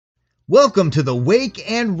Welcome to the Wake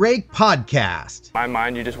and Rake podcast. In my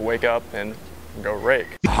mind, you just wake up and go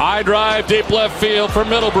rake. High drive, deep left field for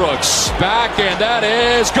Middlebrooks. Back, and that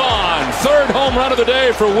is gone. Third home run of the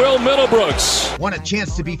day for Will Middlebrooks. Want a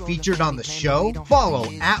chance to be featured on the show?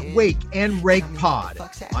 Follow at Wake and Rake Pod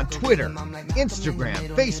on Twitter, Instagram,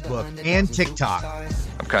 Facebook, and TikTok.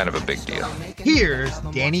 I'm kind of a big deal. Here's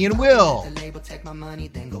Danny and Will.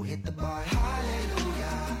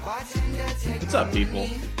 What's up, people?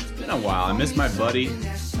 It's been a while. I missed my buddy,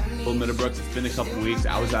 Will Middlebrooks. It's been a couple weeks.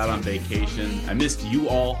 I was out on vacation. I missed you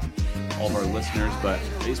all of our listeners, but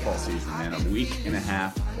baseball season, man, a week and a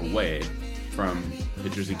half away from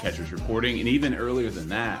pitchers and catchers reporting. And even earlier than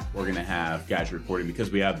that, we're going to have guys reporting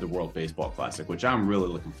because we have the World Baseball Classic, which I'm really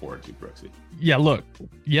looking forward to, Brooksy. Yeah, look,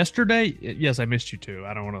 yesterday, yes, I missed you too.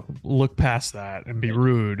 I don't want to look past that and be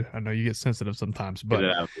rude. I know you get sensitive sometimes, but get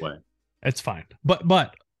it out of the way. It's fine.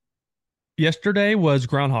 But yesterday was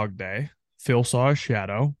Groundhog Day. Phil saw a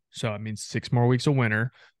shadow, so it means 6 more weeks of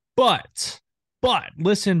winter. But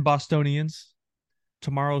listen, Bostonians,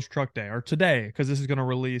 tomorrow's Truck Day, or today, because this is going to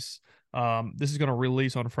release. This is going to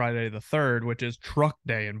release on Friday the 3rd, which is Truck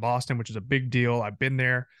Day in Boston, which is a big deal. I've been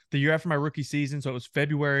there the year after my rookie season, so it was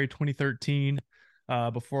February 2013.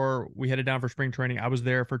 Before we headed down for spring training, I was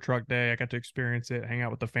there for Truck Day. I got to experience it, hang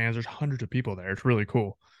out with the fans. There's hundreds of people there. It's really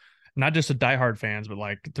cool. Not just the diehard fans, but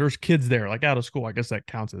like there's kids there, like out of school. I guess that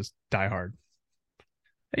counts as diehard.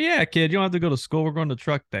 Hey, yeah, kid, you don't have to go to school. We're going to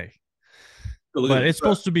Truck Day. But it's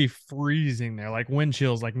supposed to be freezing there, like wind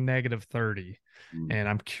chills, like negative 30. And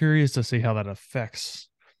I'm curious to see how that affects.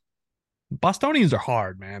 Bostonians are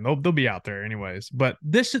hard, man. They'll be out there anyways. But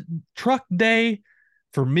this Truck Day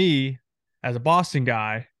for me as a Boston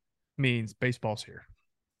guy means baseball's here.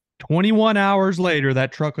 21 hours later,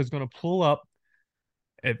 that truck is going to pull up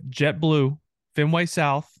at JetBlue, Fenway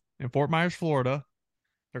South in Fort Myers, Florida.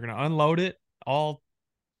 They're going to unload it, all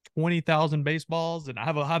 20,000 baseballs. And I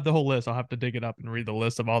have the whole list. I'll have to dig it up and read the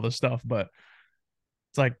list of all this stuff. But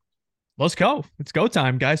it's like, let's go. It's go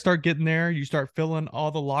time. Guys start getting there. You start filling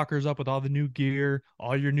all the lockers up with all the new gear,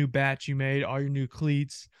 all your new bats you made, all your new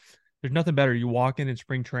cleats. There's nothing better. You walk in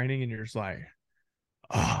spring training and you're just like,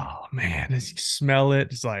 oh, man, as you smell it,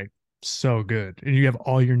 it's like so good. And you have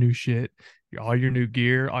all your new shit, all your new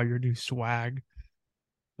gear, all your new swag.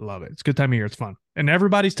 Love it. It's a good time of year. It's fun. And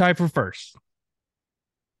everybody's tied for first.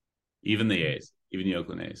 Even the A's, even the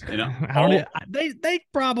Oakland A's. You know, they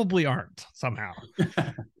probably aren't somehow.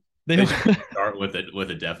 They start with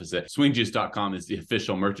a deficit. Swingjuice.com is the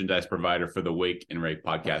official merchandise provider for the Wake and Rake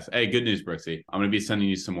podcast. Hey, good news, Brooksy. I'm going to be sending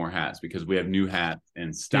you some more hats because we have new hats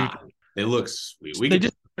in stock. They look sweet. They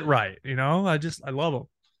just right. You know, I love them.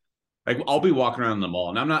 Like I'll be walking around the mall,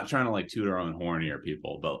 and I'm not trying to like toot our own horn here,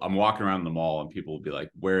 people, but I'm walking around the mall, and people will be like,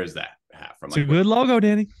 "Where is that hat from?" It's a good logo,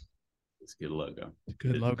 Danny. It's a good logo.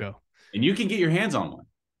 Good logo. And you can get your hands on one.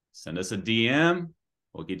 Send us a DM.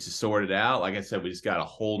 We'll get you sorted out. Like I said, we just got a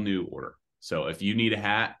whole new order. So if you need a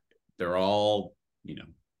hat, they're all,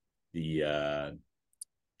 the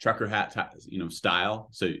trucker hat, style.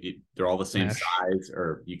 So they're all the same size,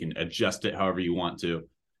 or you can adjust it however you want to.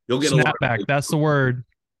 You'll get snapback. That's the word.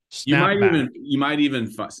 You might even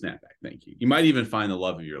snapback. Thank you. You might even find the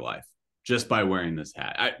love of your life just by wearing this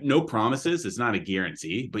hat. No promises. It's not a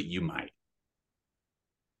guarantee, but you might.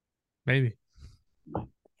 Maybe.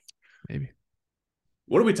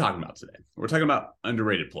 What are we talking about today? We're talking about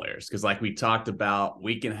underrated players because like we talked about,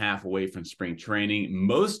 week and a half away from spring training,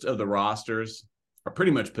 most of the rosters are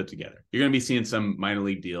pretty much put together. You're going to be seeing some minor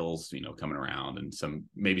league deals, coming around and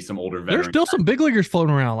maybe some older veterans. There's still some big leaguers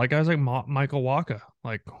floating around, like guys like Michael Wacha.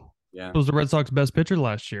 Like, yeah, was the Red Sox best pitcher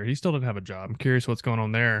last year. He still didn't have a job. I'm curious what's going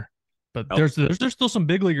on there. But there's still some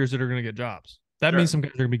big leaguers that are going to get jobs. That means some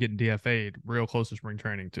guys are going to be getting DFA'd real close to spring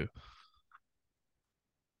training too.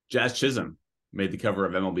 Jazz Chisholm made the cover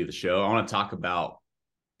of MLB The Show. I want to talk about,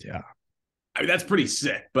 that's pretty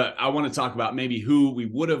sick, but I want to talk about maybe who we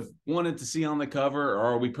would have wanted to see on the cover, or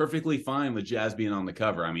are we perfectly fine with Jazz being on the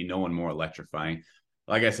cover? I mean, no one more electrifying.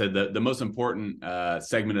 Like I said, the most important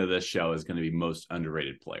segment of this show is going to be most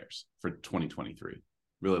underrated players for 2023.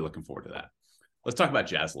 Really looking forward to that. Let's talk about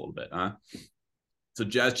Jazz a little bit, huh? So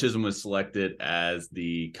Jazz Chisholm was selected as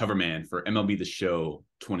the cover man for MLB The Show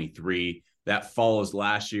 23. That follows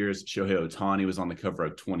last year's Shohei Ohtani was on the cover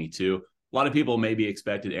of 22. A lot of people maybe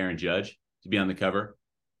expected Aaron Judge to be on the cover.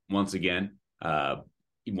 Once again,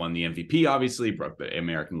 he won the MVP, obviously, broke the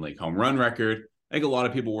American League home run record. I think a lot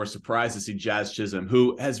of people were surprised to see Jazz Chisholm,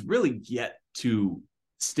 who has really yet to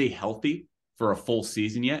stay healthy for a full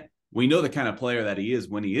season yet. We know the kind of player that he is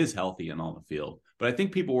when he is healthy and on the field. but I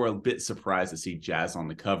think people were a bit surprised to see Jazz on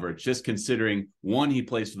the cover, just considering, one, he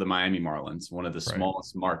plays for the Miami Marlins, one of the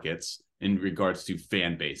smallest markets in regards to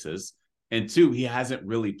fan bases, and two, he hasn't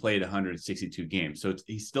really played 162 games, so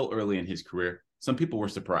he's still early in his career. Some people were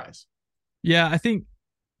surprised. Yeah, I think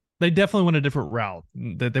they definitely went a different route.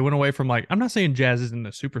 That they went away from, like, I'm not saying Jazz isn't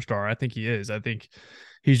a superstar. I think he is. I think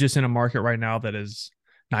he's just in a market right now that is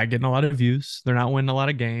not getting a lot of views. They're not winning a lot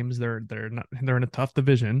of games. They're in a tough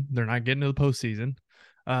division. They're not getting to the postseason.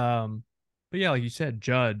 But yeah, like you said,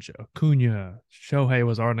 Judge, Acuna, Shohei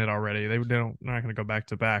was on it already. They're not going to go back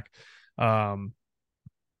to back.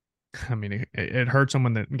 I mean, it hurts them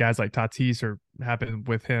when the guys like Tatis are happening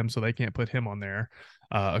with him, so they can't put him on there.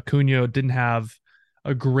 Acuna didn't have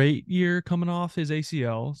a great year coming off his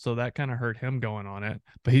ACL, so that kind of hurt him going on it.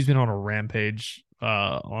 But he's been on a rampage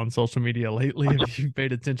on social media lately. If you've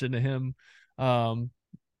paid attention to him, I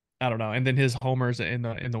don't know. And then his homers in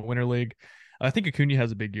the Winter League. I think Acuna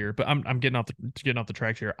has a big year, but I'm getting off the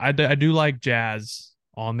tracks here. I do like Jazz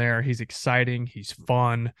on there. He's exciting. He's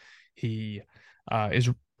fun. He is.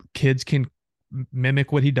 Kids can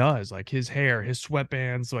mimic what he does, like his hair, his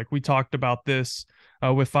sweatbands. Like we talked about this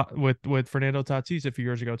with Fernando Tatis a few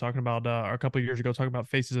years ago, talking about or a couple of years ago, talking about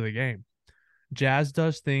faces of the game. Jazz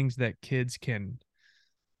does things that kids can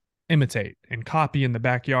imitate and copy in the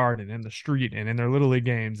backyard and in the street and in their little league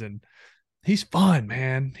games. And he's fun,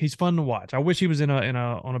 man. He's fun to watch. I wish he was on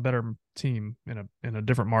a better team in a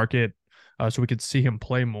different market, so we could see him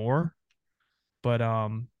play more. But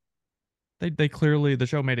They clearly, the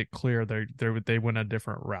show made it clear they went a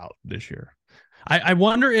different route this year. I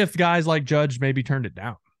wonder if guys like Judge maybe turned it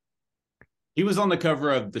down. He was on the cover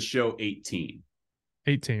of the show 18.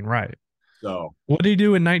 18, right. So what did he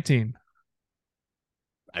do in 19?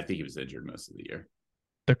 I think he was injured most of the year.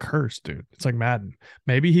 The curse, dude. It's like Madden.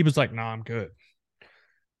 Maybe he was like, nah, I'm good.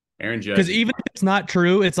 Aaron Judge. Because even if it's not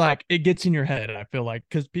true, it's like it gets in your head, I feel like,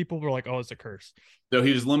 because people were like, oh, it's a curse. So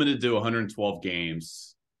he was limited to 112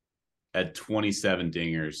 games. At 27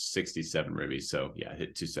 dingers, 67 ribbies. So, yeah,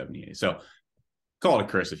 hit 278. So, call it a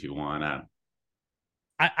curse if you want.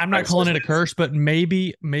 I'm not calling it a curse, but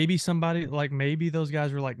maybe somebody, like, maybe those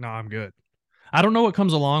guys were like, no, I'm good. I don't know what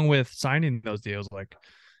comes along with signing those deals. Like,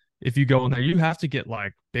 if you go in there, you have to get,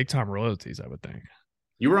 like, big-time royalties, I would think.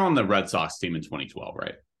 You were on the Red Sox team in 2012,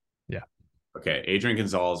 right? Yeah. Okay, Adrian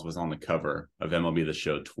Gonzalez was on the cover of MLB The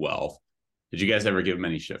Show 12. Did you guys ever give him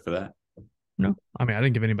any shit for that? No, I mean, I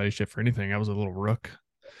didn't give anybody shit for anything. I was a little rook.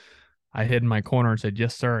 I hid in my corner and said,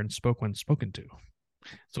 yes, sir, and spoke when spoken to.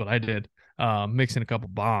 That's what I did. Mixing a couple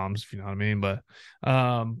bombs, if you know what I mean. But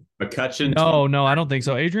McCutcheon? No, I don't think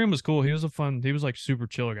so. Adrian was cool. He was like super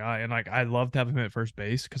chill guy. And like, I loved having him at first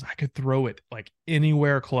base because I could throw it like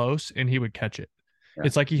anywhere close and he would catch it. Yeah.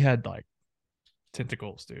 It's like he had like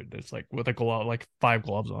tentacles, dude. It's like with a glove, like 5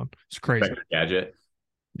 gloves on. It's crazy. Gadget.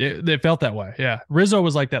 It felt that way. Yeah. Rizzo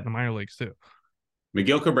was like that in the minor leagues too.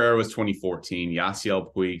 Miguel Cabrera was 2014,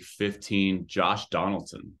 Yasiel Puig 15, Josh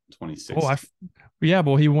Donaldson 2016.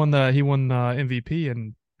 Well, he won the MVP,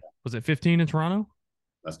 and was it 15 in Toronto?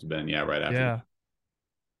 Must have been, yeah, right after.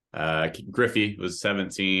 Yeah. Griffey was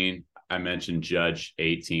 17. I mentioned Judge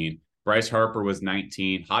 18. Bryce Harper was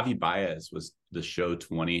 19. Javi Baez was the show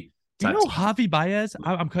 20. You know Javi Baez?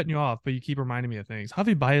 I'm cutting you off, but you keep reminding me of things.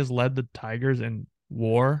 Javi Baez led the Tigers in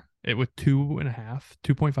WAR with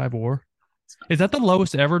 2.5 WAR. Is that the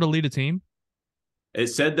lowest ever to lead a team? It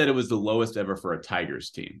said that it was the lowest ever for a Tigers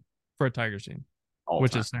team. Which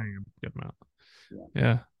is saying a good amount.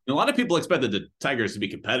 Yeah. A lot of people expected the Tigers to be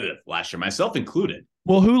competitive last year, myself included.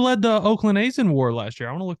 Well, who led the Oakland A's in WAR last year?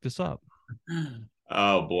 I want to look this up.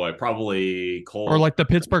 Oh, boy. Probably Cole. Or like the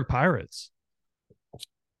Pittsburgh Pirates.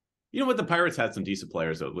 You know what? The Pirates had some decent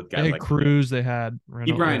players though, with guys they had like Cruz. They had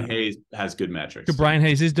Brian Hayes has good metrics. Brian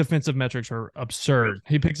Hayes, his defensive metrics are absurd.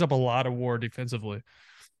 He picks up a lot of WAR defensively.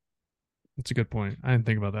 That's a good point. I didn't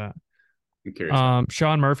think about that. I'm curious.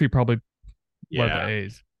 Sean Murphy probably led the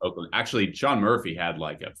A's. Oakland. Actually, Sean Murphy had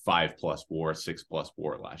like a 5+ WAR, 6+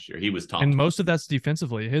 WAR last year. He was top. And most of that's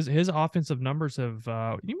defensively. His offensive numbers have.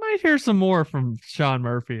 You might hear some more from Sean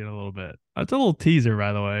Murphy in a little bit. That's a little teaser,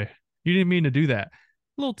 by the way. You didn't mean to do that.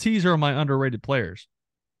 A little teaser on my underrated players.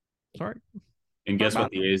 Sorry. And guess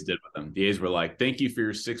what the A's did with them? The A's were like, "Thank you for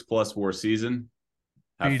your 6+ WAR season.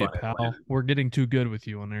 Have fun, pal. We're getting too good with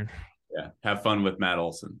you on there." Yeah, have fun with Matt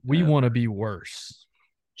Olson. We want to be worse.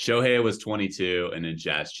 Shohei was 22, and then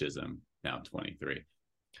Jazz Chisholm now 23.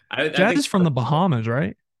 Jazz is from the Bahamas,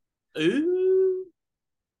 right? Ooh.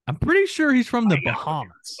 I'm pretty sure he's from the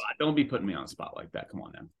Bahamas. Don't be putting me on a spot like that. Come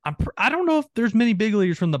on now. I don't know if there's many big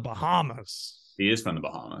leaguers from the Bahamas. He is from the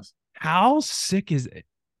Bahamas. How sick is it?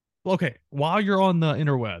 Okay, while you're on the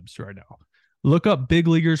interwebs right now, look up big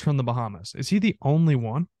leaguers from the Bahamas. Is he the only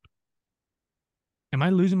one? Am I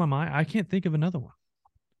losing my mind? I can't think of another one.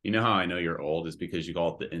 You know how I know you're old is because you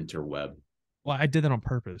call it the interweb. Well, I did that on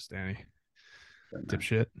purpose, Danny.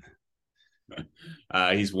 Dipshit.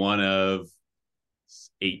 He's one of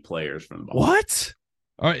 8 players from the Bahamas. What?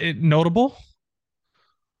 All right, notable?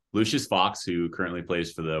 Lucius Fox, who currently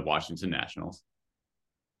plays for the Washington Nationals.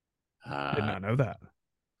 Did not know that.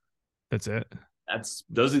 That's it.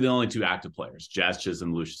 Those are the only 2 active players: Jazz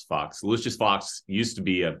Chisholm, Lucius Fox. Lucius Fox used to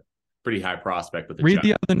be a pretty high prospect with the Read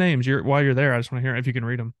the other names while you're there. I just want to hear if you can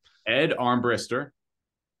read them. Ed Armbrister,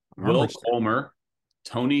 Will Colmer,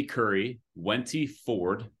 Tony Curry, Wenty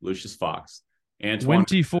Ford, Lucius Fox, Antoine.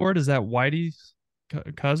 Wenty Ford, is that Whitey's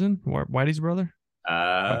cousin? Whitey's brother?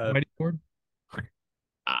 Whitey Ford?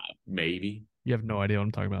 Maybe. You have no idea what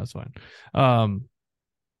I'm talking about. That's fine.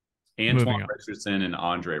 Antoine Richardson and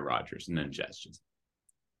Andre Rogers, and then Jazz Chisholm.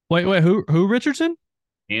 Wait, who Richardson?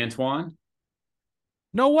 Antoine.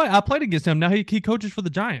 No way. I played against him. Now he coaches for the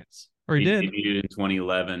Giants. Or he did. He debuted in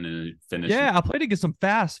 2011 and finished. Yeah, I played against some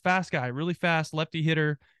fast guy, really fast lefty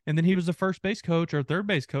hitter. And then he was the first base coach or third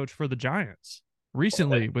base coach for the Giants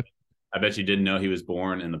recently. I bet you didn't know he was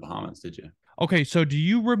born in the Bahamas, did you? Okay, so do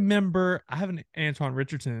you remember? I have an Antoine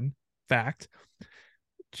Richardson fact.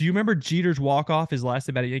 Do you remember Jeter's walk-off, his last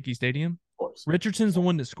at Yankee Stadium? Of course. Richardson's the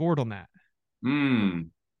one that scored on that.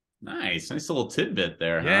 Nice little tidbit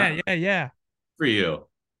there. Yeah. For you.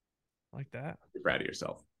 Like that. You're proud of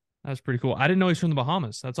yourself. That's pretty cool. I didn't know he's from the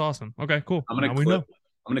Bahamas. That's awesome. Okay, cool. I'm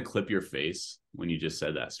gonna clip your face when you just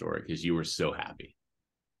said that story because you were so happy.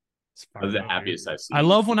 I was the happiest I've seen. I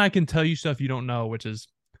love when I can tell you stuff you don't know, which is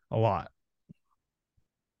a lot.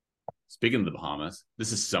 Speaking of the Bahamas,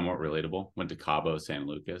 this is somewhat relatable. Went to Cabo San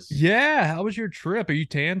Lucas. Yeah. How was your trip? Are you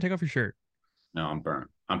tan? Take off your shirt. No, I'm burnt.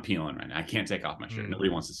 I'm peeling right now. I can't take off my shirt. Nobody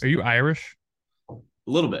wants to see. Are you Irish? A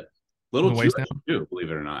little bit. Little waist Jewish too,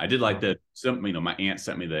 believe it or not. I did like my aunt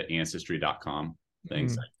sent me the ancestry.com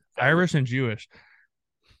things. Irish and Jewish.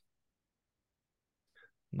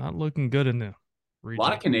 Not looking good in the region. A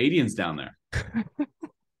lot of Canadians down there. A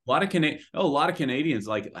lot of Canadians.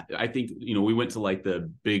 Like, I think, we went to like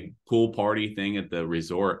the big pool party thing at the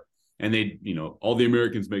resort, and they, all the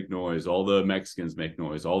Americans make noise, all the Mexicans make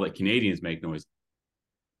noise, all the Canadians make noise.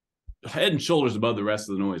 Head and shoulders above the rest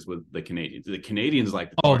of the noise with the Canadians. The Canadians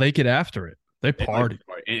like they get after it. They party.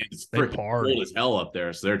 And it's freaking cold as hell up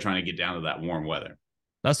there, so they're trying to get down to that warm weather.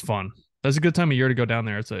 That's fun. That's a good time of year to go down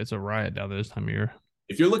there. It's a riot down there this time of year.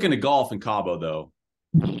 If you're looking to golf in Cabo, though,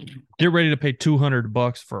 get ready to pay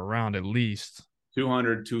 $200 for a round at least.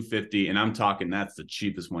 200, 250, and I'm talking that's the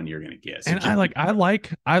cheapest one you're gonna get. So and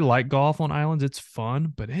I like golf on islands. It's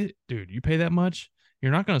fun, but dude, you pay that much,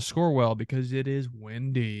 you're not gonna score well because it is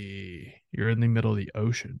windy. You're in the middle of the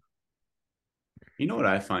ocean. You know what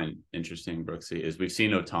I find interesting, Brooksy, is we've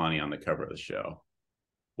seen Ohtani on the cover of the show.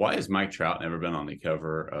 Why has Mike Trout never been on the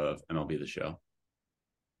cover of MLB The Show?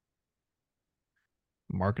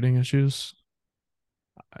 Marketing issues.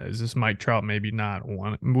 Is this Mike Trout maybe not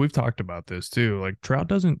one? We've talked about this too. Like, Trout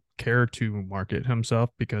doesn't care to market himself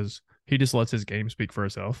because he just lets his game speak for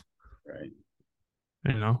itself. Right.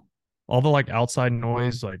 All the like outside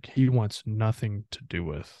noise, like he wants nothing to do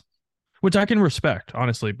with, which I can respect,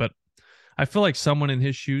 honestly. But I feel like someone in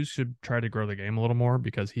his shoes should try to grow the game a little more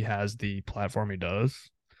because he has the platform he does.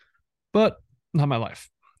 But not my life.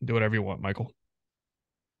 Do whatever you want, Michael.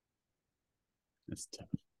 It's tough.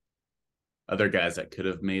 Other guys that could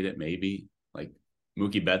have made it, maybe like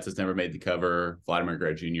Mookie Betts has never made the cover. Vladimir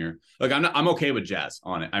Guerrero Jr. Look, I'm okay with Jazz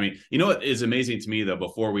on it. I mean, you know what is amazing to me though,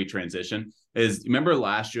 before we transition, is remember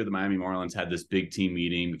last year the Miami Marlins had this big team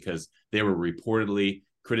meeting because they were reportedly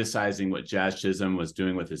criticizing what Jazz Chisholm was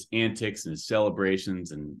doing with his antics and his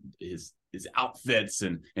celebrations and his outfits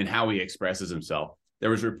and how he expresses himself. There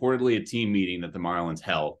was reportedly a team meeting that the Marlins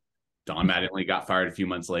held. Don Mattingly got fired a few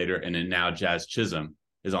months later, and then now Jazz Chisholm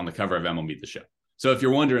is on the cover of MLB The Show. So if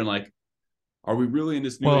you're wondering, like, are we really in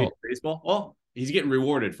this new age of baseball? Well, he's getting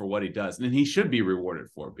rewarded for what he does, and he should be rewarded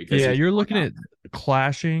for it because you're looking at the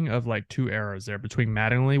clashing of like two eras there between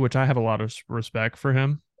Mattingly, which I have a lot of respect for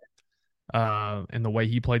him, and the way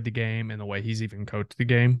he played the game and the way he's even coached the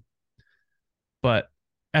game. But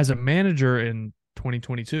as a manager in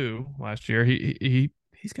 2022 last year,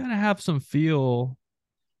 he's got to have some feel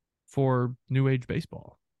for new age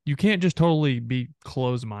baseball. You can't just totally be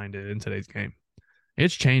closed-minded in today's game.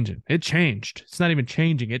 It's changing. It changed. It's not even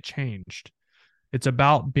changing. It changed. It's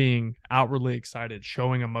about being outwardly excited,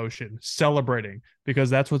 showing emotion, celebrating, because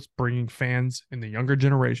that's what's bringing fans in the younger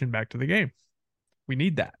generation back to the game. We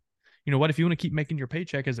need that. you know what? If you want to keep making your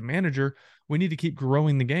paycheck as a manager, we need to keep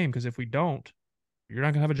growing the game, because if we don't, you're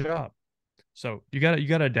not going to have a job. So you got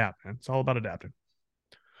to adapt, man. It's all about adapting.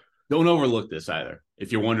 Don't overlook this either.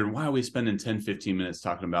 If you're wondering why are we spending 10, 15 minutes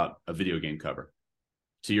talking about a video game cover,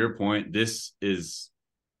 to your point, this is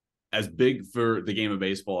as big for the game of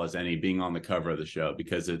baseball as any, being on the cover of the show,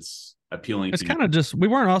 because it's appealing. It's kind of just, we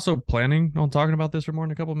weren't also planning on talking about this for more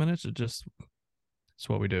than a couple of minutes. It's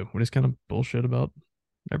what we do. We just kind of bullshit about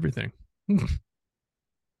everything.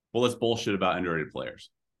 Well, let's bullshit about underrated players.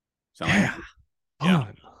 Yeah. So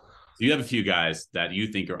you have a few guys that you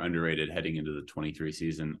think are underrated heading into the 23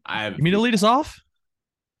 season. You mean to lead us off?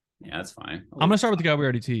 Yeah, that's fine. I'm going to start with the guy we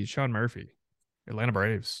already teased, Sean Murphy, Atlanta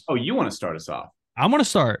Braves. Oh, you want to start us off? I'm going to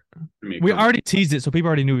start. We already teased it, so people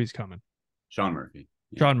already knew he was coming. Sean Murphy.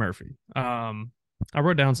 Yeah. Sean Murphy. I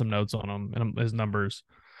wrote down some notes on him and his numbers.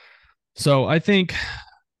 So I think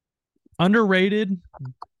underrated.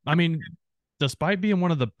 I mean, despite being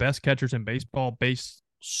one of the best catchers in baseball based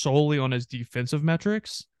solely on his defensive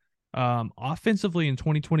metrics, offensively in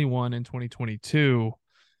 2021 and 2022,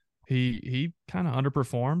 he kind of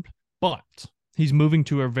underperformed, but he's moving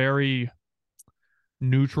to a very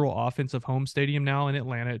neutral offensive home stadium now in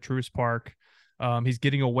Atlanta at Truist Park. He's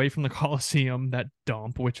getting away from the Coliseum, that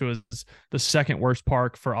dump, which was the second worst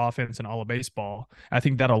park for offense in all of baseball. I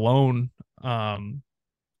think that alone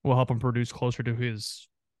will help him produce closer to his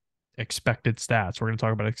expected stats. We're going to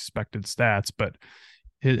talk about expected stats, but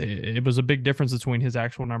it was a big difference between his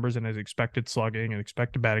actual numbers and his expected slugging and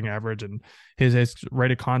expected batting average, and his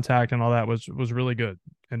rate of contact and all that was really good.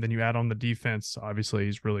 And then you add on the defense, obviously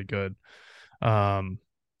he's really good. And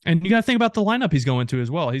you got to think about the lineup he's going to as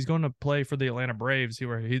well. He's going to play for the Atlanta Braves,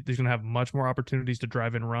 where he's going to have much more opportunities to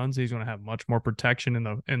drive in runs. He's going to have much more protection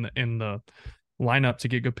in the lineup to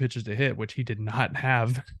get good pitches to hit, which he did not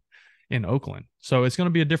have in Oakland. So it's going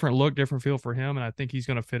to be a different look, different feel for him, and I think he's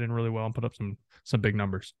going to fit in really well and put up some big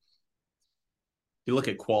numbers. You look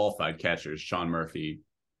at qualified catchers, Sean Murphy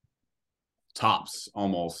tops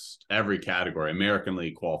almost every category, American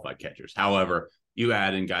League qualified catchers. However, you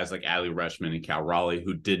add in guys like Adley Rutschman and Cal Raleigh,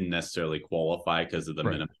 who didn't necessarily qualify because of the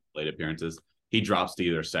minimum plate appearances. He drops to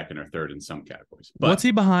either second or third in some categories. But what's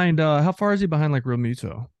he behind? How far is he behind like Real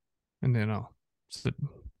Muto? And then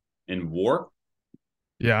in WAR?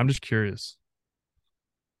 Yeah, I'm just curious.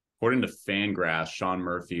 According to FanGraphs, Sean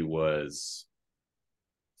Murphy was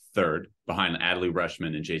third behind Adley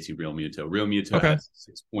Rutschman and JT Real Muto. Real Muto has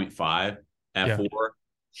 6.5 at 4.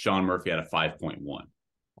 Sean Murphy had a 5.1.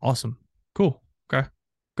 Awesome. Cool. Okay.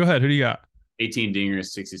 Go ahead. Who do you got? 18 dingers,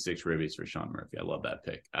 66 ribbies for Sean Murphy. I love that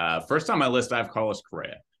pick. First on my list, I have Carlos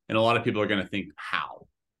Correa. And a lot of people are going to think, how?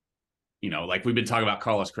 You know, like we've been talking about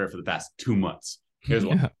Carlos Correa for the past 2 months. Here's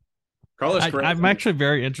what. Carlos Correa. I'm actually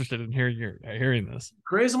very interested in hearing this.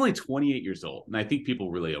 Correa's only 28 years old, and I think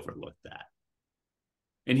people really overlook that.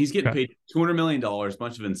 And he's getting paid $200 million, a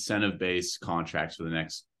bunch of incentive-based contracts for the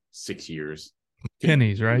next 6 years.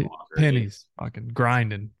 Pennies, right? Pennies. Fucking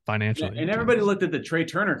grinding financially. Yeah, and everybody looked at the Trey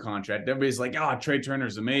Turner contract. Everybody's like, oh, Trey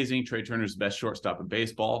Turner's amazing. Trey Turner's the best shortstop in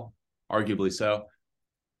baseball, arguably so.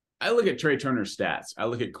 I look at Trey Turner's stats. I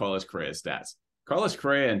look at Carlos Correa's stats. Carlos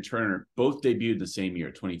Correa and Turner both debuted the same year,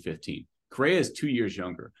 2015. Correa is 2 years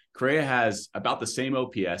younger. Correa has about the same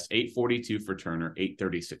OPS, 842 for Turner,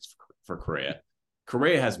 836 for Correa.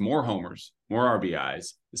 Correa has more homers, more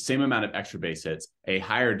RBIs, the same amount of extra base hits, a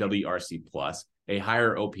higher WRC plus, a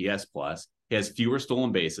higher OPS plus. He has fewer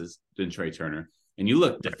stolen bases than Trey Turner. And you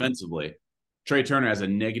look defensively, Trey Turner has a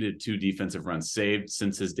 -2 defensive runs saved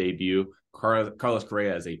since his debut. Carlos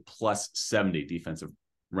Correa has a +70 defensive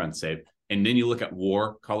runs saved. And then you look at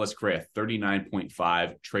WAR, Carlos Correa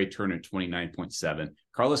 39.5, Trey Turner 29.7.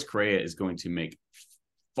 Carlos Correa is going to make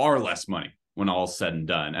far less money when all is said and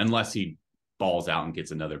done, unless he balls out and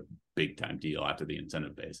gets another big time deal after the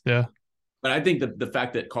incentive base. Yeah. But I think the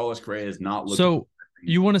fact that Carlos Correa is not looking. So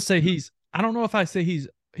you want to say I don't know if I say he's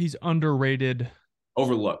underrated.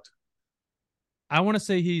 Overlooked. I want to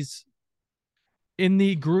say he's in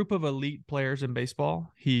the group of elite players in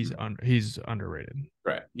baseball. He's underrated.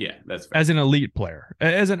 Right. Yeah, that's fair. As an elite player.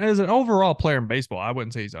 As an overall player in baseball, I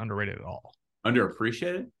wouldn't say he's underrated at all.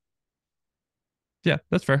 Underappreciated? Yeah,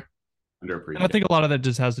 that's fair. Underappreciated. And I think a lot of that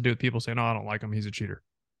just has to do with people saying, "Oh, I don't like him. He's a cheater."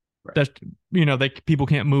 Right. That's people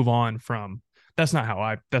can't move on from. That's not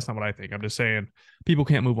what I think. I'm just saying people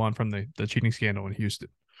can't move on from the cheating scandal in Houston.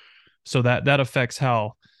 So that affects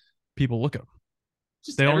how people look at him.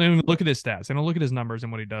 They don't even look at his stats. They don't look at his numbers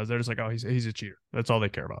and what he does. They're just like, oh, he's a cheater. That's all they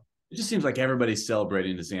care about. It just seems like everybody's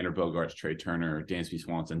celebrating the Xander Bogaerts, Trey Turner, or Dansby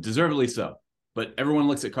Swanson, deservedly so. But everyone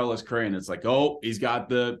looks at Carlos Correa and it's like, oh, he's got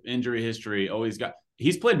the injury history. Oh,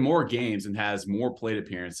 he's played more games and has more plate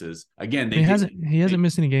appearances. Again, he hasn't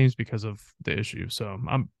missed any games because of the issue. So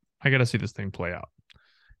I got to see this thing play out.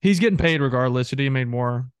 He's getting paid regardless. Should he have made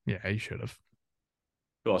more? Yeah, he should have.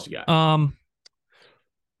 Who else you got? I'm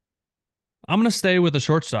gonna stay with the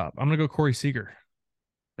shortstop. I'm gonna go Corey Seager.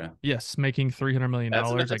 Okay. Yes, making $300 million.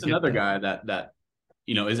 That's another guy that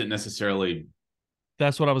isn't necessarily.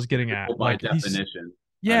 That's what I was getting at. By definition.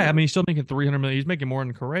 Yeah, I mean, he's still making $300 million. He's making more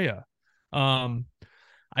than Correa.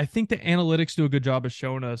 I think the analytics do a good job of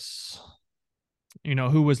showing us,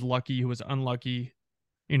 who was lucky, who was unlucky,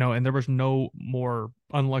 and there was no more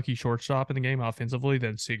unlucky shortstop in the game offensively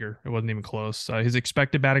than Seager. It wasn't even close. His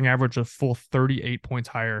expected batting average was full 38 points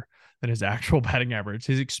higher than his actual batting average.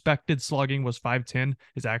 His expected slugging was 510.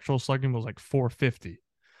 His actual slugging was like 450.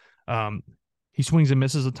 He swings and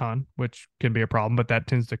misses a ton, which can be a problem, but that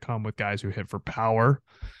tends to come with guys who hit for power.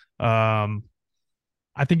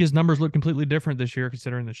 I think his numbers look completely different this year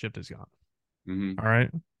considering the shift is gone. Mm-hmm. All right.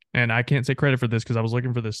 And I can't say credit for this because I was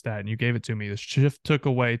looking for this stat and you gave it to me. The shift took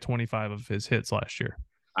away 25 of his hits last year.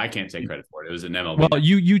 I can't take credit for it. It was an MLB. Well,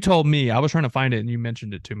 you told me. I was trying to find it and you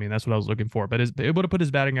mentioned it to me, and that's what I was looking for. But it would have put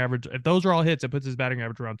his batting average, if those are all hits, it puts his batting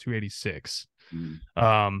average around 286.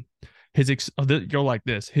 You're like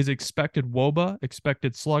this. His expected WOBA,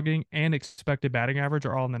 expected slugging, and expected batting average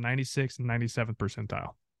are all in the 96th and 97th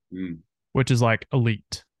percentile, which is like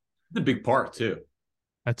elite. It's a big part too.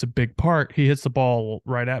 That's a big part. He hits the ball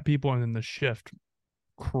right at people, and then the shift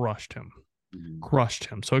crushed him.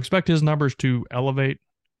 So expect his numbers to elevate,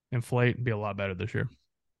 inflate, and be a lot better this year.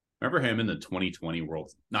 Remember him in the 2020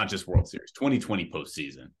 not just World Series, 2020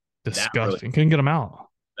 postseason. Disgusting. Couldn't get him out.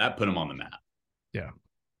 That put him on the map. Yeah.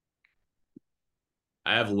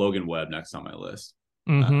 I have Logan Webb next on my list.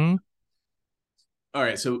 Mm-hmm. All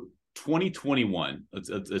right, so 2021.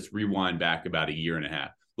 Let's rewind back about a year and a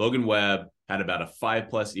half. Logan Webb had about a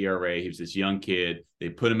 5+ ERA. He was this young kid. They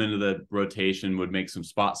put him into the rotation, would make some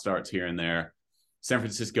spot starts here and there. San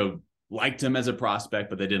Francisco liked him as a prospect,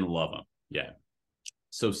 but they didn't love him yet.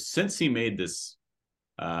 So since he made this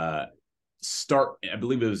start, I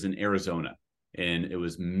believe it was in Arizona, and it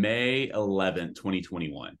was May 11th,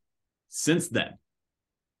 2021. Since then,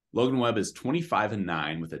 Logan Webb is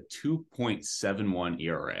 25-9 with a 2.71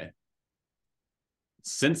 ERA.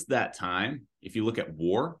 Since that time, if you look at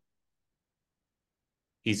WAR,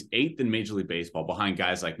 he's 8th in Major League Baseball behind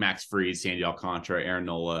guys like Max Fried, Sandy Alcantara, Aaron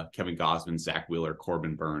Nola, Kevin Gausman, Zach Wheeler,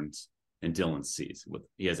 Corbin Burns, and Dylan Cease.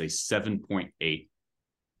 He has a 7.8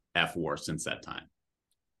 F-WAR since that time.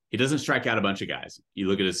 He doesn't strike out a bunch of guys. You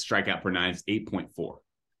look at his strikeout per nine, it's 8.4.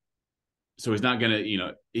 So he's not going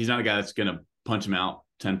to, he's not a guy that's going to punch him out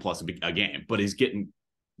 10+ a game, but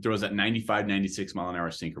throws that 95, 96 mile an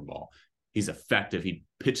hour sinker ball. He's effective. He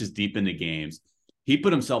pitches deep into games. He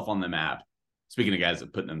put himself on the map. Speaking of guys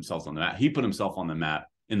that put themselves on the map, he put himself on the map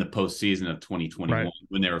in the postseason of 2021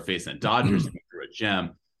 when they were facing the Dodgers through a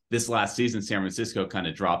gem. This last season, San Francisco kind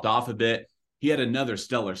of dropped off a bit. He had another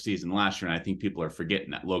stellar season last year, and I think people are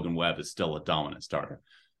forgetting that Logan Webb is still a dominant starter.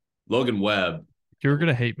 Logan Webb, you're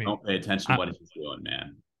gonna hate me. Don't pay attention to what he's doing,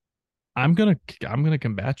 man. I'm gonna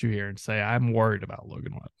combat you here and say I'm worried about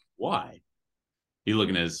Logan Webb. Why? You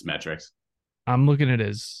looking at his metrics? I'm looking at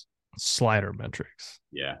his slider metrics.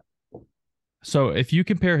 Yeah. So if you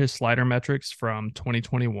compare his slider metrics from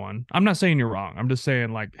 2021, I'm not saying you're wrong. I'm just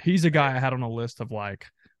saying like he's a guy I had on a list of like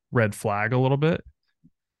red flag a little bit.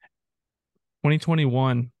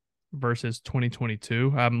 2021 versus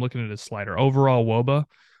 2022. I'm looking at his slider. Overall WOBA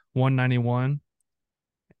 191.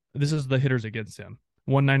 This is the hitters against him.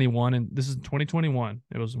 191, and this is 2021.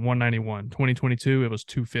 It was 191. 2022, it was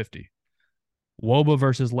 250. WOBA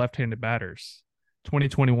versus left-handed batters.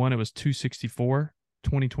 2021, it was 264.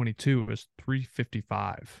 2022, it was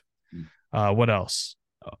 355. What else?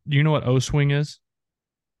 Do you know what O swing is?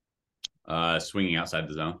 Swinging outside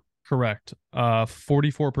the zone. Correct.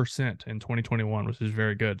 44% in 2021, which is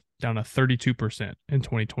very good. Down to 32% in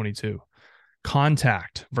 2022.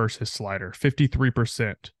 Contact versus slider,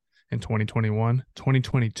 53% in 2021.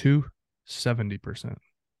 2022, 70%.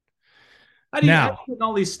 How do you get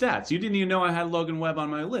all these stats? You didn't even know I had Logan Webb on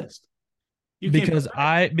my list.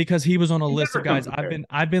 Because he was on a list of guys.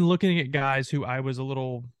 I've been looking at guys who I was a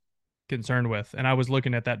little concerned with, and I was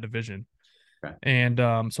looking at that division. Okay.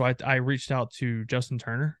 And so I reached out to Justin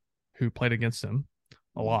Turner, who played against him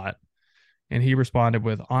a lot, and he responded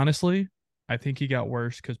with, honestly, I think he got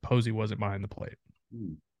worse because Posey wasn't behind the plate.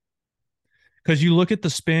 Because you look at the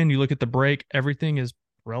spin, you look at the break, everything is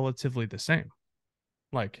relatively the same.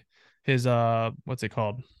 Like his what's it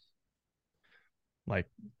called? Like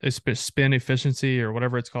his spin efficiency or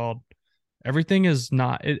whatever it's called. Everything is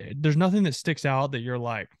not. There's nothing that sticks out that you're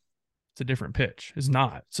like, it's a different pitch. It's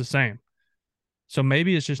not. It's the same. So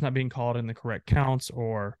maybe it's just not being called in the correct counts,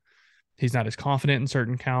 or he's not as confident in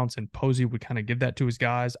certain counts, and Posey would kind of give that to his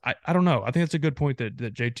guys. I don't know. I think that's a good point that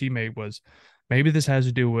JT made, was maybe this has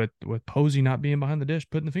to do with Posey not being behind the dish,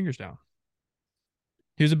 putting the fingers down.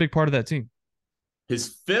 He was a big part of that team.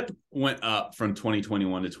 His FIP went up from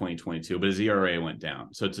 2021 to 2022, but his ERA went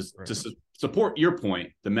down. So to support your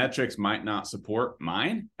point, the metrics might not support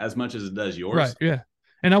mine as much as it does yours. Right, yeah.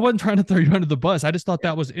 And I wasn't trying to throw you under the bus. I just thought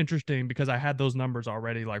that was interesting because I had those numbers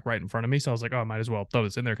already like right in front of me. So I was like, oh, I might as well throw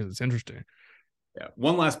this in there because it's interesting. Yeah.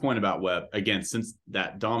 One last point about Webb. Again, since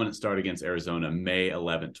that dominant start against Arizona, May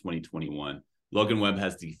 11, 2021, Logan Webb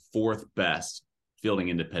has the 4th best fielding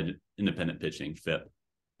independent pitching FIP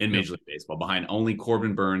in Major League Baseball, behind only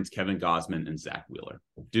Corbin Burns, Kevin Gausman, and Zach Wheeler.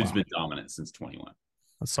 Dude's been dominant since 21.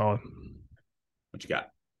 That's solid. What you got?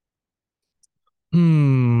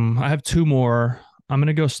 I have 2 more. I'm going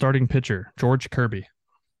to go starting pitcher, George Kirby.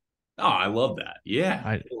 Oh, I love that. Yeah.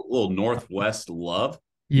 A little Northwest love.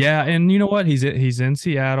 Yeah. And you know what? He's in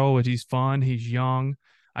Seattle, which he's fun. He's young.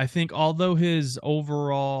 I think although his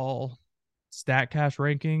overall StatCast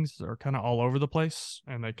rankings are kind of all over the place,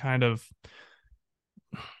 and they kind of,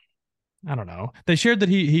 I don't know. They shared that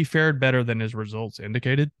he fared better than his results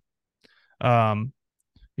indicated.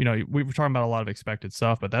 We were talking about a lot of expected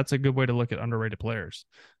stuff, but that's a good way to look at underrated players.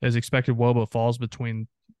 His expected WOBA falls between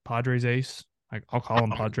Padres ace, I'll call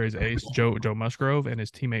him Padres ace, Joe Musgrove, and his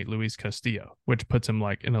teammate Luis Castillo, which puts him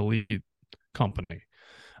like in elite company.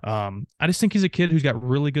 I just think he's a kid who's got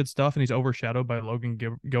really good stuff, and he's overshadowed by Logan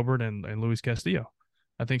Gilbert and Luis Castillo.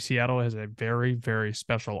 I think Seattle has a very, very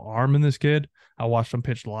special arm in this kid. I watched him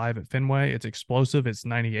pitch live at Fenway. It's explosive. It's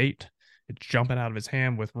 98. It's jumping out of his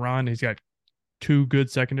hand with run. He's got 2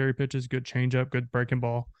 good secondary pitches, good changeup, good breaking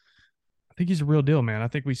ball. I think he's a real deal, man. I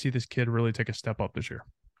think we see this kid really take a step up this year.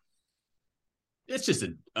 It's just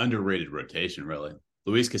an underrated rotation, really.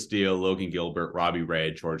 Luis Castillo, Logan Gilbert, Robbie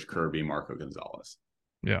Ray, George Kirby, Marco Gonzalez.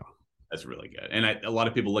 Yeah. That's really good. And a lot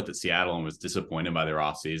of people looked at Seattle and was disappointed by their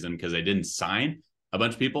offseason because they didn't sign a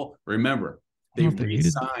bunch of people. Remember, they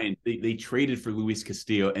re-signed. They traded for Luis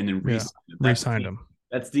Castillo and then re-signed him.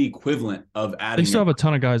 That's the equivalent of adding. They still have a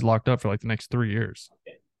ton of guys locked up for like the next 3 years.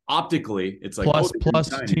 Optically, it's like plus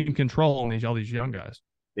team control and all these young guys.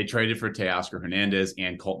 They traded for Teoscar Hernandez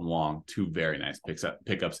and Colton Wong, 2 very nice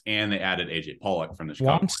pickups, and they added AJ Pollock from the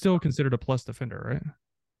Chicago. Wong's still considered a plus defender, right?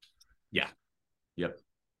 Yeah. Yep.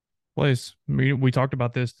 Place. We talked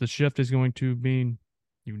about this. The shift is going to mean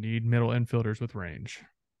you need middle infielders with range.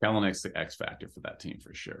 Kelenic's the X factor for that team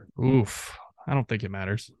for sure. Oof. I don't think it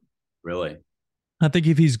matters. Really? I think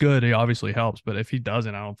if he's good, he obviously helps. But if he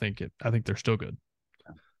doesn't, I think they're still good.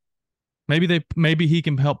 Yeah. Maybe he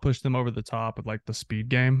can help push them over the top with like the speed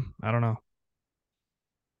game. I don't know.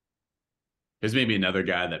 There's maybe another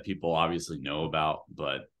guy that people obviously know about,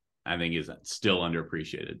 but I think is still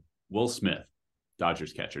underappreciated. Will Smith,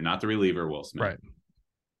 Dodgers catcher, not the reliever. Will Smith. Right.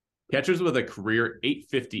 Catchers with a career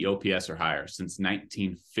 850 OPS or higher since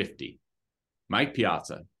 1950. Mike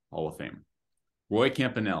Piazza, Hall of Famer. Roy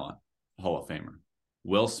Campanella, Hall of Famer.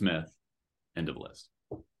 Will Smith, end of list.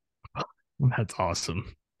 That's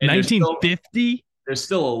awesome. And 1950? There's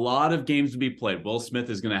still a lot of games to be played. Will Smith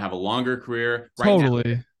is going to have a longer career. Totally.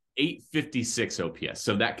 Right now, 856 OPS.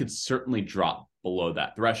 So that could certainly drop below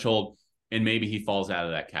that threshold, and maybe he falls out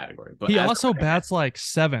of that category. But he also bats like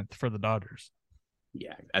 7th for the Dodgers.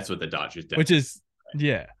 Yeah, that's what the Dodgers did. Which is,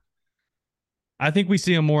 yeah. I think we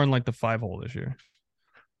see him more in like the 5-hole this year.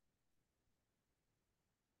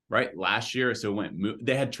 Right, last year,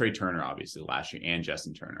 they had Trey Turner obviously last year and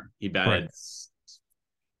Justin Turner. He batted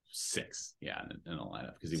 6, in the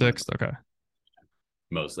lineup because he 6th. Okay,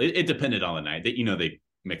 mostly it depended on the night. They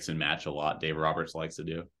mix and match a lot. Dave Roberts likes to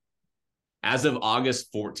do. As of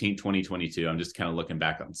August 14, 2022, I'm just kind of looking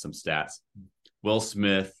back on some stats. Will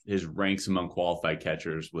Smith, his ranks among qualified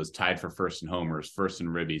catchers was tied for first in homers, first in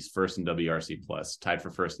ribbies, first in WRC plus, tied for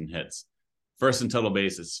first in hits, first in total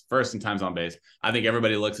bases, first in times on base. I think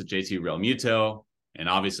everybody looks at JT Realmuto and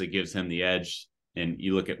obviously gives him the edge. And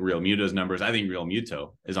you look at Realmuto's numbers. I think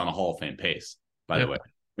Realmuto is on a Hall of Fame pace, by the way.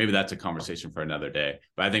 Maybe that's a conversation for another day.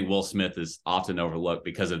 But I think Will Smith is often overlooked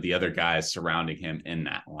because of the other guys surrounding him in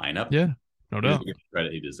that lineup. Yeah, no doubt.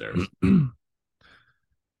 Credit he deserves.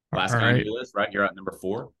 Last guy on your list, right? You're at number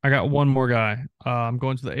 4. I got one more guy. I'm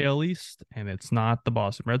going to the AL East, and it's not the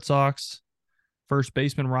Boston Red Sox. First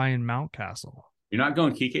baseman Ryan Mountcastle. You're not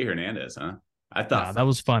going Kike Hernandez, huh? I thought that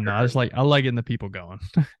was fun. Though. I like getting the people going.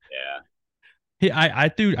 Yeah. I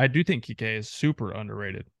do think Kike is super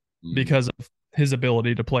underrated because of his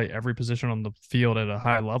ability to play every position on the field at a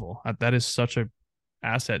high level. That is such a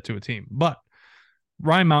asset to a team. But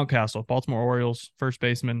Ryan Mountcastle, Baltimore Orioles, first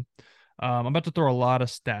baseman. I'm about to throw a lot of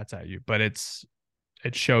stats at you, but it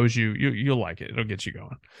shows you'll like it. It'll get you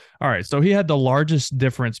going. All right. So he had the largest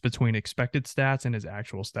difference between expected stats and his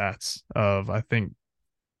actual stats of, I think,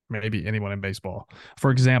 maybe anyone in baseball.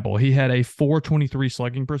 For example, he had a 423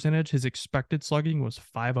 slugging percentage. His expected slugging was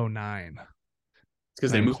 509. It's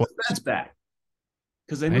because they moved the fence back.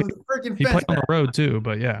 Because they moved the freaking fence. He played on back. the road too,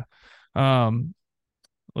 but yeah.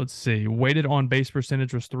 Let's see. Weighted on base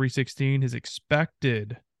percentage was 316. His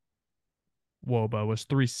expected WOBA was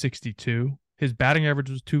 362. His batting average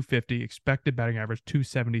was 250. Expected batting average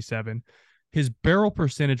 277. His barrel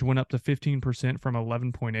percentage went up to 15% from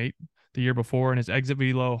 11.8 the year before, and his exit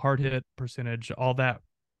velo, hard hit percentage, all that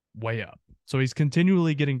way up. So he's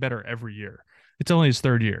continually getting better every year. It's only his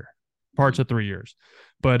third year, parts of 3 years,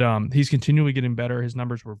 but he's continually getting better. His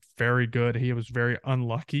numbers were very good. He was very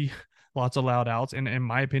unlucky, lots of loud outs, and in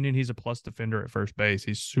my opinion, he's a plus defender at first base.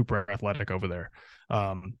 He's super athletic over there.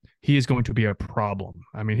 He is going to be a problem.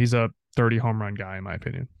 I mean, he's a 30 home run guy in my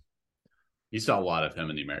opinion. You saw a lot of him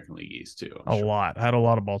in the American League East too. A lot. I had a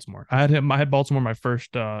lot of Baltimore. I had Baltimore my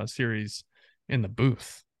first series in the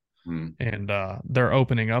booth, and they're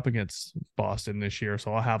opening up against Boston this year,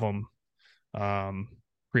 so I'll have them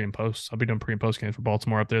pre and post. I'll be doing pre and post games for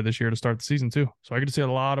Baltimore up there this year to start the season too. So I get to see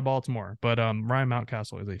a lot of Baltimore. But Ryan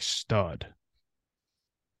Mountcastle is a stud.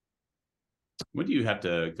 When do you have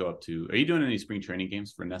to go up to? Are you doing any spring training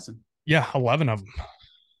games for NESN? Yeah, 11 of them.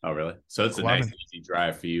 Oh, really? So it's 11. A nice easy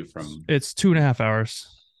drive for you from. It's 2.5 hours.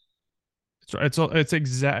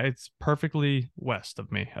 It's perfectly west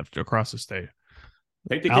of me across the state.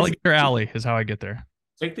 Alligator Alley is how I get there.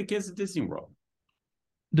 Take the kids to Disney World.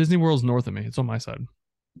 Disney World's north of me. It's on my side.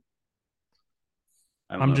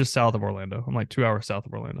 I'm just south of Orlando. I'm like 2 hours south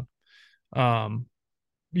of Orlando.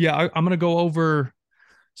 Yeah, I'm gonna go over.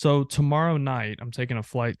 So tomorrow night, I'm taking a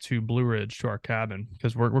flight to Blue Ridge to our cabin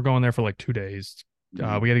because we're going there for like 2 days. We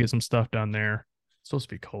got to get some stuff done there. It's supposed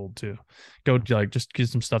to be cold too. Go just get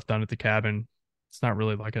some stuff done at the cabin. It's not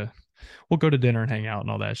really like we'll go to dinner and hang out and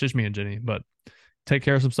all that. It's just me and Jenny, but take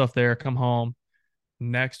care of some stuff there. Come home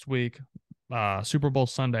next week. Super Bowl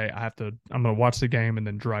Sunday. I'm going to watch the game and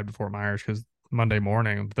then drive to Fort Myers because Monday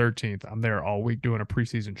morning on the 13th, I'm there all week doing a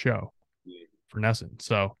preseason show for NESN.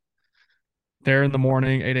 So there in the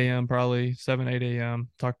morning, 8 a.m. probably, 8 a.m.,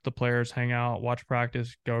 talk to the players, hang out, watch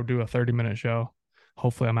practice, go do a 30-minute show.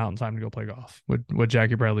 Hopefully I'm out in time to go play golf with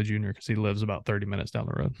Jackie Bradley Jr. because he lives about 30 minutes down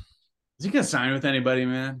the road. Is he going to sign with anybody,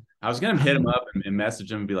 man? I was going to hit him up and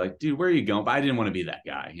message him and be like, dude, where are you going? But I didn't want to be that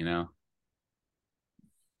guy, you know?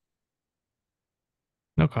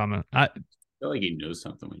 No comment. I feel like he knows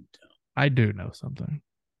something we don't. I do know something.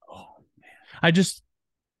 Oh, man.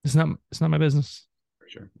 It's not my business. For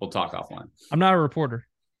sure. We'll talk offline. I'm not a reporter.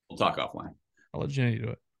 We'll talk offline. I'll let Jenny do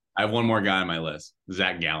it. I have one more guy on my list,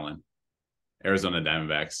 Zach Gallen, Arizona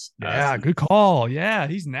Diamondbacks. Yeah, good call. Yeah,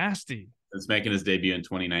 he's nasty. It's making his debut in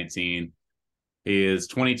 2019. He is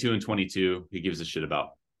 22-22. He gives a shit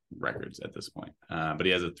about records at this point. But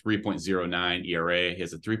he has a 3.09 ERA. He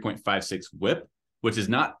has a 3.56 WHIP, which is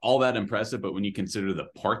not all that impressive. But when you consider the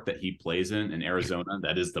park that he plays in Arizona,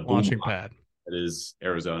 that is the launching pad. That is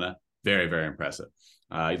Arizona. Very, very impressive.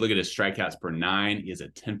 You look at his strikeouts per 9. He has a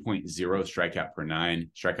 10.0 strikeout per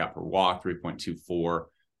 9. Strikeout per walk, 3.24.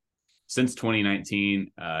 Since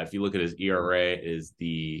 2019, if you look at his ERA, is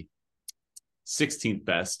the 16th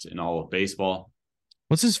best in all of baseball.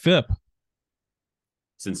 What's his FIP?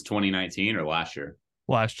 Since 2019 or last year?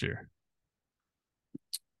 Last year.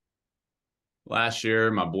 Last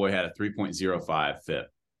year, my boy had a 3.05 FIP.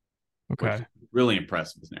 Okay. Really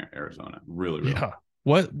impressive in Arizona. Really. Yeah.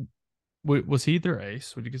 What was he their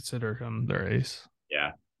ace? Would you consider him their ace?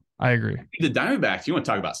 Yeah. I agree. The Diamondbacks, you want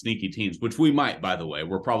to talk about sneaky teams, which we might, by the way.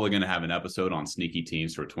 We're probably going to have an episode on sneaky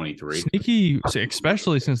teams for 23. Sneaky,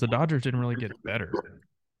 especially since the Dodgers didn't really get better.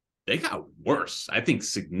 They got worse. I think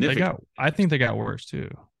significantly. I think they got worse too,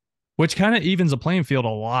 which kind of evens the playing field a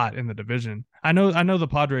lot in the division. I know the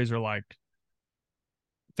Padres are like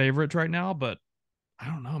favorites right now, but I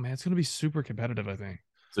don't know, man. It's going to be super competitive, I think.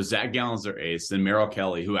 So Zach Gallen's their ace. Then Merrill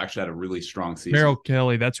Kelly, who actually had a really strong season. Merrill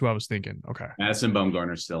Kelly, that's who I was thinking. Okay. Madison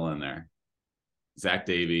Bumgarner's still in there. Zach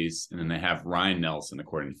Davies. And then they have Ryan Nelson,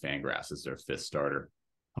 according to Fangraphs, as their 5th starter.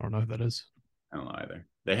 I don't know who that is. I don't know either.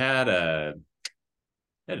 They had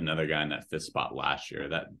another guy in that 5th spot last year.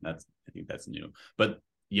 I think that's new. But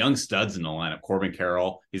young studs in the lineup. Corbin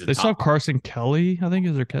Carroll. They still have Carson Kelly, I think,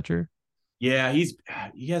 is their catcher. Yeah, he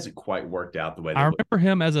hasn't quite worked out the way. I remember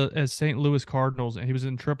him as St. Louis Cardinals, and he was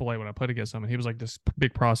in AAA when I played against him, and he was like this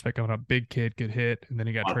big prospect of a big kid, could hit, and then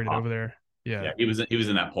he got traded over there. Yeah, he was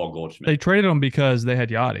in that Paul Goldschmidt. They traded him because they had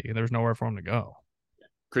Yachty, and there was nowhere for him to go.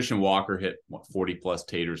 Christian Walker hit 40+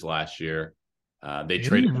 taters last year. They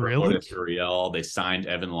traded for Otis Uriel. They signed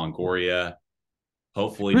Evan Longoria.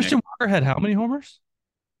 Hopefully, Christian Walker had how many homers?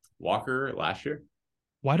 Walker last year.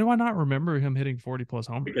 Why do I not remember him hitting 40+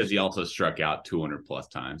 homers? Because he also struck out 200+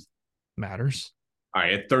 times. Matters. All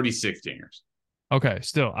right, at 36 dingers. Okay,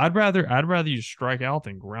 still, I'd rather you strike out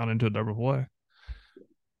than ground into a double play.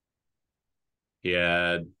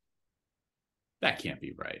 Yeah, that can't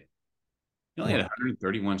be right. He only had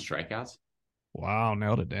 131 strikeouts. Wow,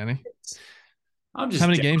 nailed it, Danny. I'm just how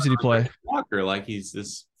many games did he play? Walker, like he's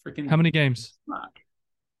this freaking. How many games?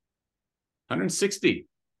 160.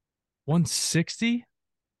 160.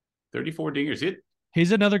 34 dingers.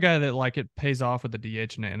 He's another guy that like it pays off with the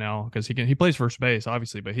DH now because he plays first base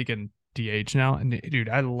obviously, but he can DH now. And dude,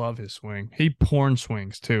 I love his swing. He porn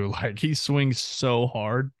swings too. Like he swings so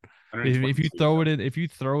hard. If you throw it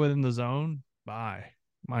in the zone, bye.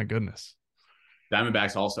 My goodness.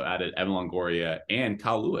 Diamondbacks also added Evan Longoria and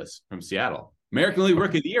Kyle Lewis from Seattle. American League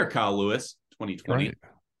Rookie of the Year, Kyle Lewis, 2020.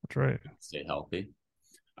 That's right. Stay healthy.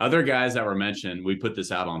 Other guys that were mentioned, we put this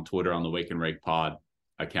out on Twitter on the Wake and Rake Pod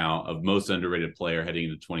account of most underrated player heading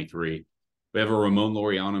into 23. We have a Ramon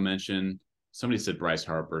Laureano mention. Somebody said Bryce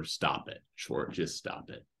Harper. Stop it. Short, just stop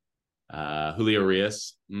it. Julio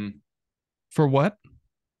Urias. For what?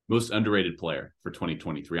 Most underrated player for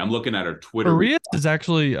 2023. I'm looking at our Twitter. Urias is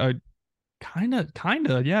actually a kind of,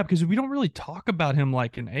 yeah, because we don't really talk about him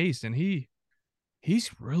like an ace, and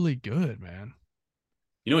he's really good, man.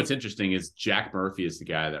 You know what's interesting is Jack Murphy is the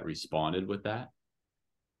guy that responded with that.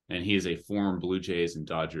 And he is a former Blue Jays and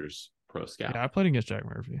Dodgers pro scout. Yeah, I played against Jack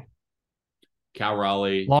Murphy. Cal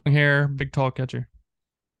Raleigh. Long hair, big, tall catcher.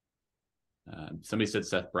 Somebody said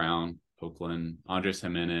Seth Brown, Oakland. Andres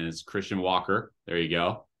Jimenez, Christian Walker. There you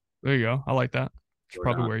go. There you go. I like that. That's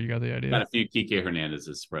probably where you got the idea. Got a few Kike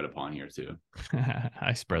Hernandez's spread upon here, too.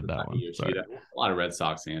 I spread that one. A lot of Red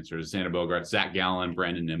Sox answers. Xander Bogaerts, Zach Gallen,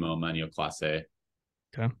 Brandon Nimmo, Manuel Clase.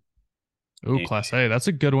 Okay. Ooh, Clase. That's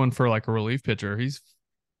a good one for like a relief pitcher. He's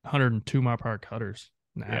 102 mile per hour cutters.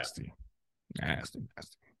 Nasty.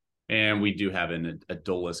 And we do have an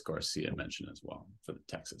Adolis Garcia mention as well for the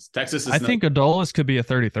Texas. I think Adolis could be a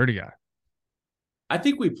 30-30 guy. I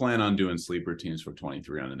think we plan on doing sleeper teams for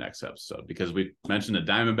 23 on the next episode because we mentioned the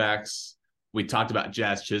Diamondbacks. We talked about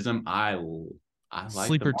Jazz Chisholm. I like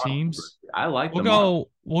sleeper teams. I like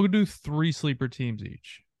We'll do 3 sleeper teams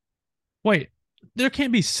each. Wait, there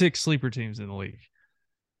can't be 6 sleeper teams in the league.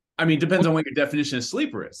 I mean, depends on what your definition of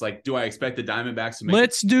sleeper is. Like, do I expect the Diamondbacks to make?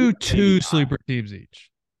 Let's do 2 sleeper teams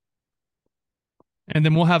each, and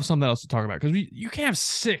then we'll have something else to talk about because you can't have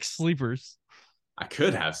 6 sleepers. I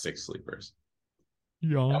could have 6 sleepers.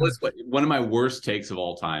 Yeah, that was one of my worst takes of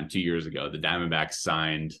all time. 2 years ago, the Diamondbacks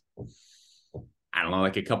signed, I don't know,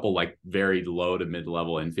 like a couple like very low to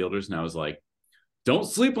mid-level infielders, and I was like, "Don't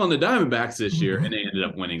sleep on the Diamondbacks this year," and they ended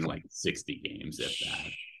up winning like 60 games, if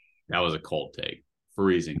that. That was a cold take.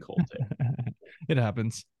 Freezing cold take. It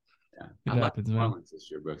happens. Yeah, it happens, man. This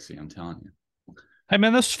year, Brooksy, I'm telling you. Hey,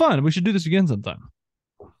 man, that's fun. We should do this again sometime.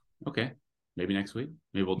 Okay, maybe next week.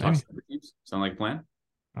 Maybe we'll talk sleeper teams. Sound like a plan?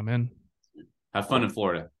 I'm in. Have fun in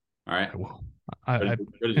Florida. All right.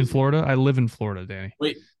 In Florida, I live in Florida, Danny.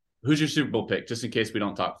 Wait, who's your Super Bowl pick? Just in case we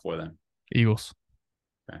don't talk before then. Eagles.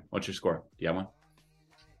 Okay. What's your score? Do you have one?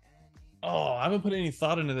 Oh, I haven't put any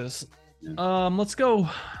thought into this. Yeah. Let's go.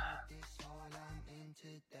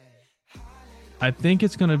 I think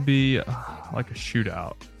it's going to be like a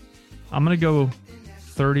shootout. I'm going to go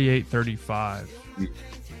 38-35.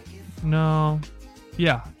 No.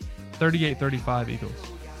 Yeah. 38-35 Eagles.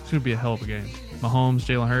 It's going to be a hell of a game. Mahomes,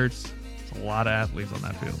 Jalen Hurts. There's a lot of athletes on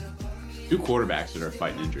that field. 2 quarterbacks that are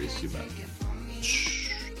fighting injuries too bad.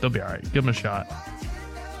 They'll be all right. Give them a shot.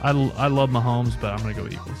 I love Mahomes, but I'm going to go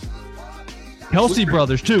Eagles. Kelsey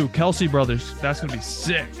brothers, too. Kelsey brothers. That's going to be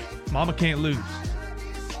sick. Mama can't lose.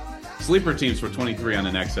 Sleeper teams for 23 on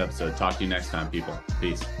the next episode. Talk to you next time, people.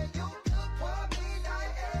 Peace.